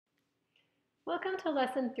Welcome to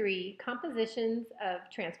Lesson 3, Compositions of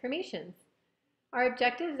Transformations. Our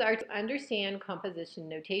objectives are to understand composition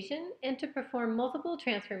notation and to perform multiple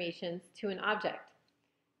transformations to an object,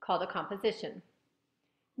 called a composition.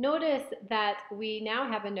 Notice that we now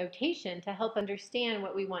have a notation to help understand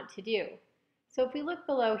what we want to do. So if we look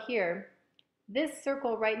below here, this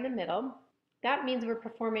circle right in the middle, that means we're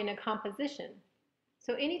performing a composition.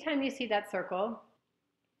 So anytime you see that circle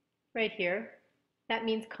right here, that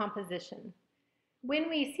means composition. When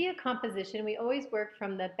we see a composition, we always work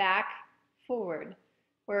from the back forward,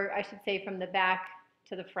 or I should say from the back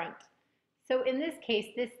to the front. So in this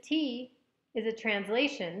case, this T is a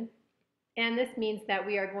translation, and this means that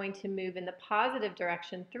we are going to move in the positive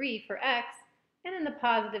direction 3 for X, and in the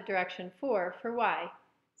positive direction 4 for Y.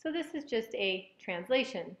 So this is just a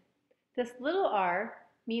translation. This little r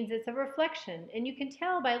means it's a reflection, and you can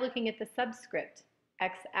tell by looking at the subscript,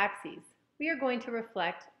 x-axis. We are going to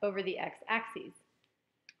reflect over the x-axis.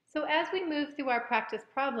 So as we move through our practice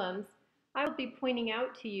problems, I will be pointing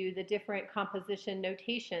out to you the different composition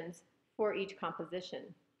notations for each composition.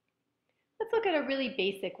 Let's look at a really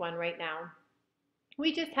basic one right now.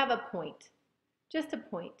 We just have a point, just a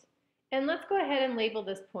point. And let's go ahead and label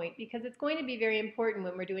this point because it's going to be very important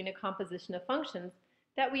when we're doing a composition of functions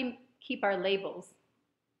that we keep our labels.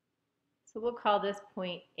 So we'll call this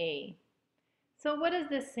point A. So what is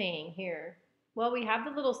this saying here? Well, we have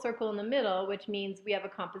the little circle in the middle, which means we have a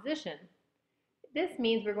composition. This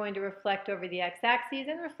means we're going to reflect over the x-axis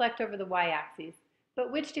and reflect over the y-axis.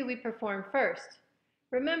 But which do we perform first?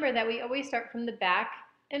 Remember that we always start from the back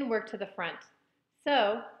and work to the front.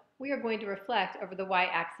 So we are going to reflect over the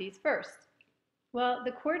y-axis first. Well,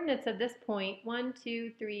 the coordinates of this point, 1,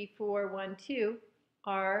 2, 3, 4, 1, 2,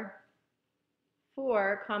 are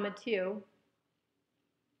 4, 2.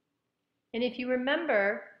 And if you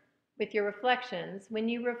remember, with your reflections, when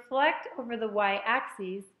you reflect over the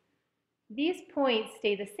y-axis, these points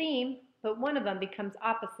stay the same, but one of them becomes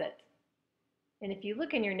opposite. And if you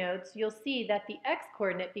look in your notes, you'll see that the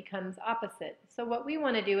x-coordinate becomes opposite. So what we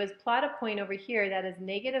want to do is plot a point over here that is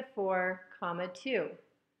 -4, 2.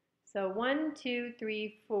 So 1, 2,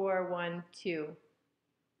 3, 4, 1, 2.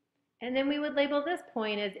 And then we would label this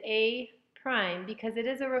point as A prime because it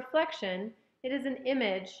is a reflection, it is an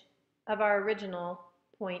image of our original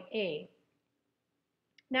point A.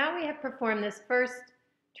 Now we have performed this first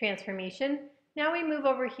transformation. Now we move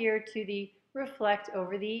over here to the reflect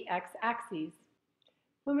over the x-axis.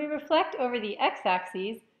 When we reflect over the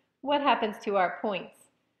x-axis, what happens to our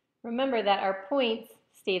points? Remember that our points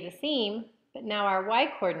stay the same, but now our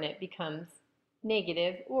y-coordinate becomes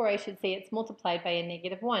negative, or I should say it's multiplied by a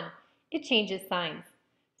 -1. It changes signs.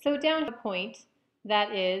 So down to a point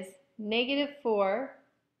that is -4,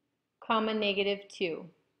 -2.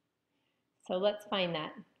 So let's find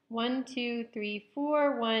that. 1, 2, 3,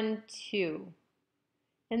 4, 1, 2.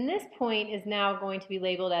 And this point is now going to be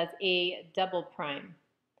labeled as a double prime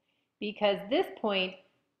because this point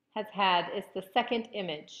it's the second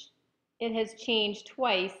image. It has changed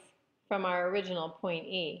twice from our original point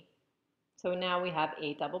A. So now we have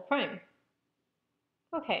a double prime.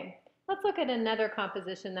 Okay, let's look at another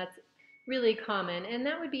composition that's really common, and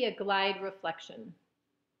that would be a glide reflection.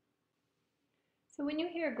 So when you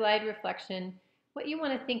hear glide reflection, what you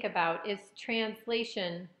want to think about is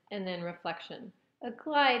translation and then reflection. A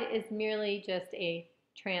glide is merely just a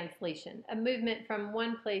translation, a movement from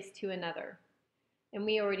one place to another. And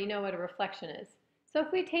we already know what a reflection is. So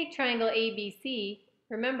if we take triangle ABC,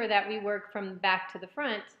 remember that we work from back to the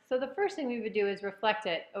front. So the first thing we would do is reflect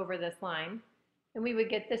it over this line. And we would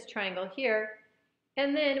get this triangle here.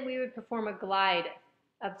 And then we would perform a glide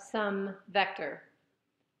of some vector.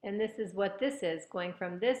 And this is what this is, going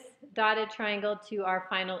from this dotted triangle to our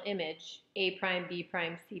final image, A prime, B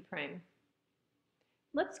prime, C prime.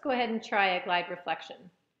 Let's go ahead and try a glide reflection.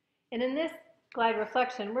 And in this glide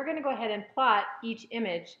reflection, we're going to go ahead and plot each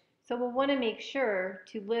image. So we'll want to make sure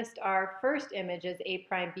to list our first image as A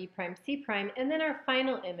prime, B prime, C prime, and then our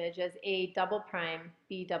final image as A double prime,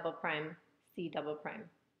 B double prime, C double prime.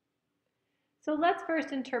 So let's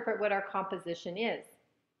first interpret what our composition is.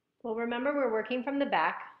 Well, remember we're working from the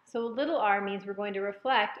back, so little r means we're going to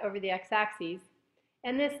reflect over the x-axis,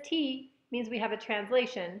 and this t means we have a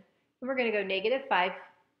translation, and we're going to go -5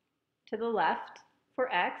 to the left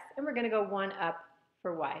for x, and we're going to go 1 up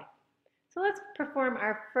for y. So let's perform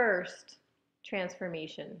our first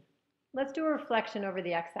transformation. Let's do a reflection over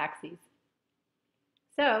the x-axis.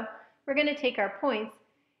 So we're going to take our points,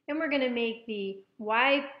 and we're going to make the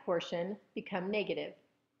y portion become negative.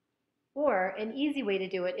 Or an easy way to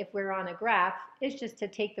do it if we're on a graph is just to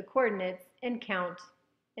take the coordinates and count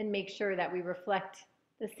and make sure that we reflect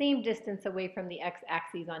the same distance away from the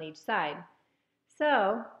x-axis on each side.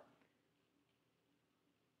 So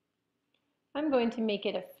I'm going to make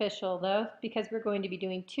it official though, because we're going to be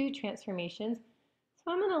doing two transformations.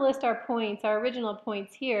 So I'm going to list our points, our original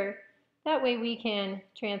points here. That way we can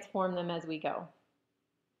transform them as we go.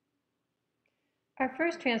 Our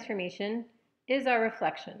first transformation is our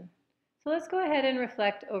reflection. So let's go ahead and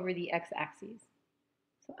reflect over the x-axis.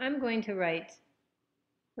 So I'm going to write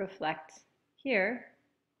reflect here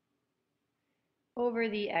over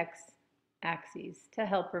the x-axis to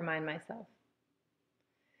help remind myself.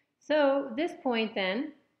 So this point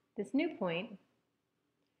then, this new point,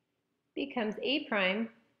 becomes a prime,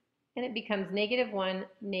 and it becomes -1,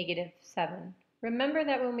 -7. Remember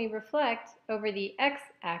that when we reflect over the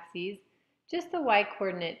x-axis, just the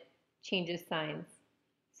y-coordinate changes signs.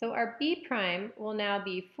 So our b prime will now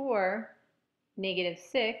be 4,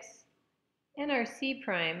 -6, and our c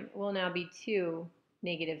prime will now be 2,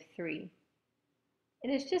 -3.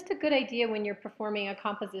 And it's just a good idea when you're performing a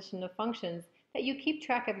composition of functions that you keep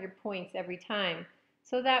track of your points every time.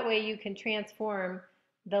 So that way you can transform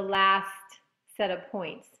the last set of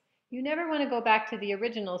points. You never want to go back to the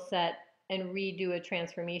original set and redo a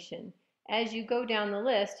transformation. As you go down the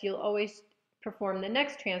list, you'll always perform the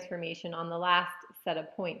next transformation on the last set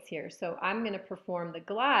of points here. So I'm going to perform the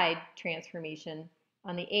glide transformation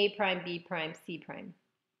on the a prime, b prime, c prime.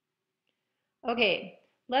 Okay,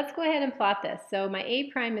 let's go ahead and plot this. So my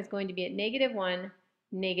a prime is going to be at -1,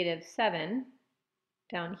 -7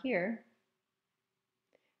 down here.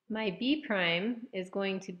 My b prime is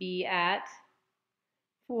going to be at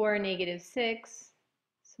 4, -6,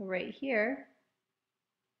 so right here.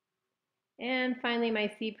 And finally my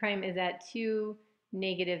c prime is at 2,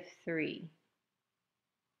 -3.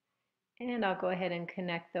 And I'll go ahead and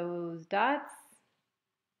connect those dots.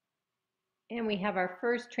 And we have our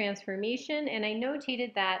first transformation, and I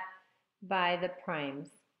notated that by the primes.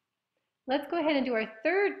 Let's go ahead and do our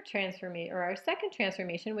third transformation, or our second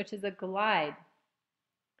transformation, which is a glide.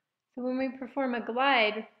 So when we perform a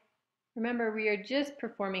glide, remember we are just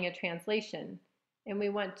performing a translation, and we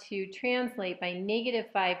want to translate by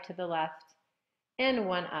 -5 to the left and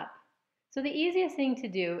 1 up. So the easiest thing to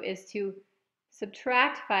do is to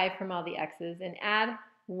subtract 5 from all the x's and add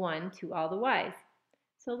 1 to all the y's.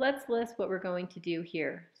 So let's list what we're going to do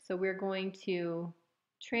here. So we're going to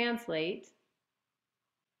translate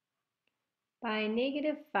by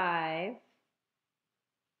 -5,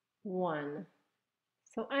 1.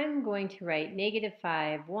 So I'm going to write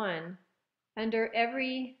 -5, 1 under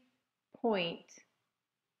every point,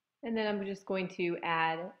 and then I'm just going to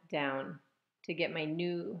add down to get my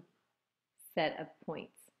new set of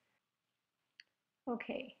points.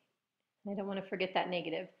 Okay, I don't want to forget that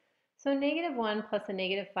negative. So -1 plus a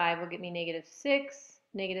 -5 will get me -6.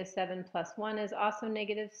 -7 plus 1 is also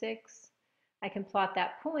 -6. I can plot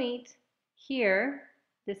that point here.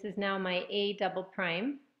 This is now my a double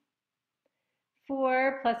prime.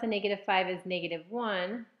 4 plus a -5 is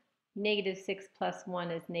 -1. -6 plus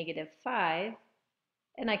 1 is -5.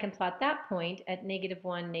 And I can plot that point at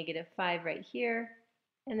 -1, -5 right here.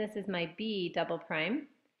 And this is my b double prime.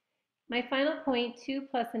 My final point, 2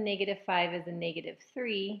 plus a -5 is a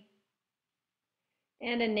 -3.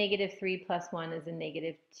 And a -3 plus 1 is a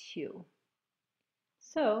 -2.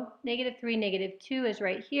 So -3, -2 is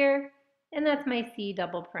right here, and that's my c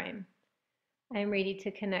double prime. I'm ready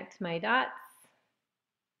to connect my dots.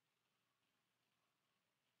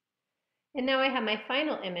 And now I have my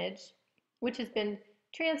final image, which has been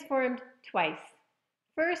transformed twice.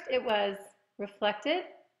 First it was reflected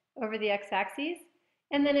over the x-axis,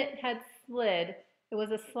 and then it had slid. It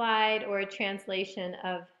was a slide or a translation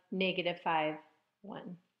of -5,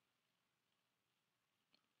 1.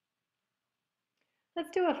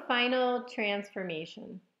 Let's do a final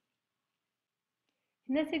transformation.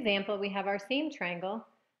 In this example, we have our same triangle,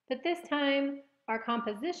 but this time our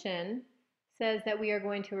composition says that we are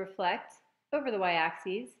going to reflect over the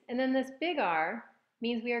y-axis, and then this big R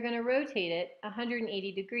means we are going to rotate it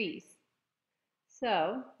 180 degrees.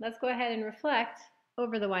 So let's go ahead and reflect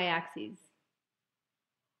over the y-axis.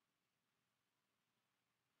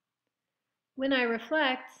 When I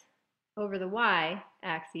reflect over the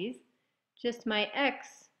y-axis, just my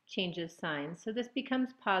x changes sign. So this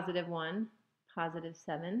becomes +1,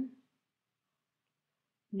 +7,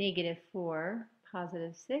 -4,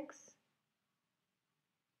 +6,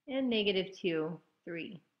 and -2,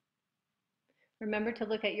 3. Remember to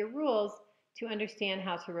look at your rules to understand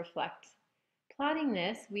how to reflect. Plotting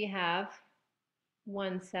this, we have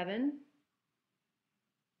 1, 7,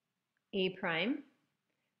 a prime.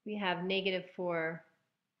 We have -4,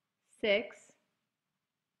 6,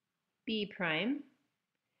 b prime.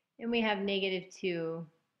 And we have -2,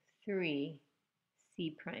 3,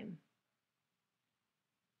 C prime.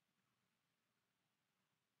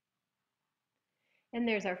 And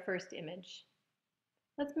there's our first image.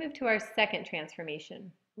 Let's move to our second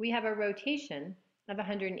transformation. We have a rotation of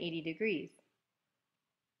 180 degrees.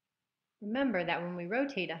 Remember that when we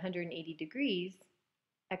rotate 180 degrees,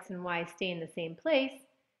 X and Y stay in the same place,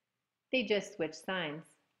 they just switch signs.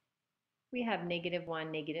 We have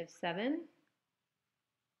 -1, -7.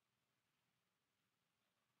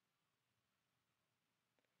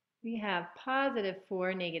 We have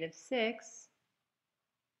 +4, -6.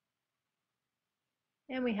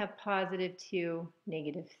 And we have +2,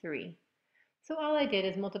 -3. So all I did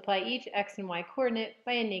is multiply each X and Y coordinate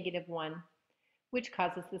by a -1, which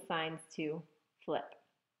causes the signs to flip.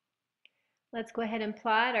 Let's go ahead and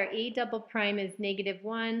plot. Our A double prime is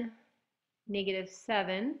 -1,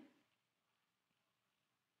 -7.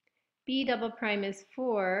 B double prime is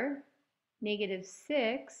 4,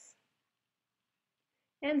 -6.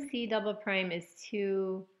 And C double prime is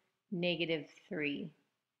 2, -3.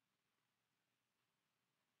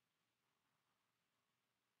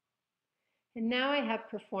 And now I have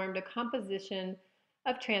performed a composition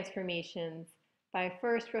of transformations by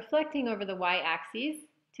first reflecting over the y-axis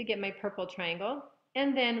to get my purple triangle,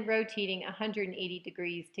 and then rotating 180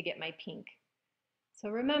 degrees to get my pink. So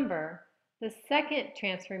remember, the second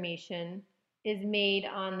transformation is made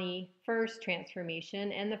on the first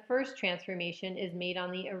transformation, and the first transformation is made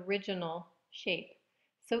on the original shape.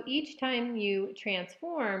 So each time you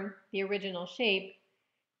transform the original shape,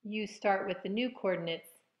 you start with the new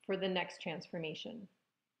coordinates for the next transformation.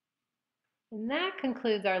 And that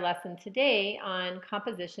concludes our lesson today on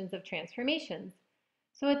compositions of transformations.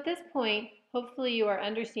 So at this point, hopefully you are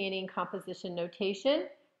understanding composition notation.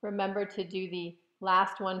 Remember to do the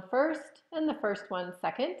last one first and the first one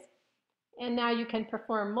second. And now you can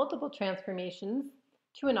perform multiple transformations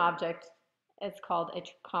to an object. It's called a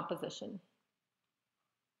composition.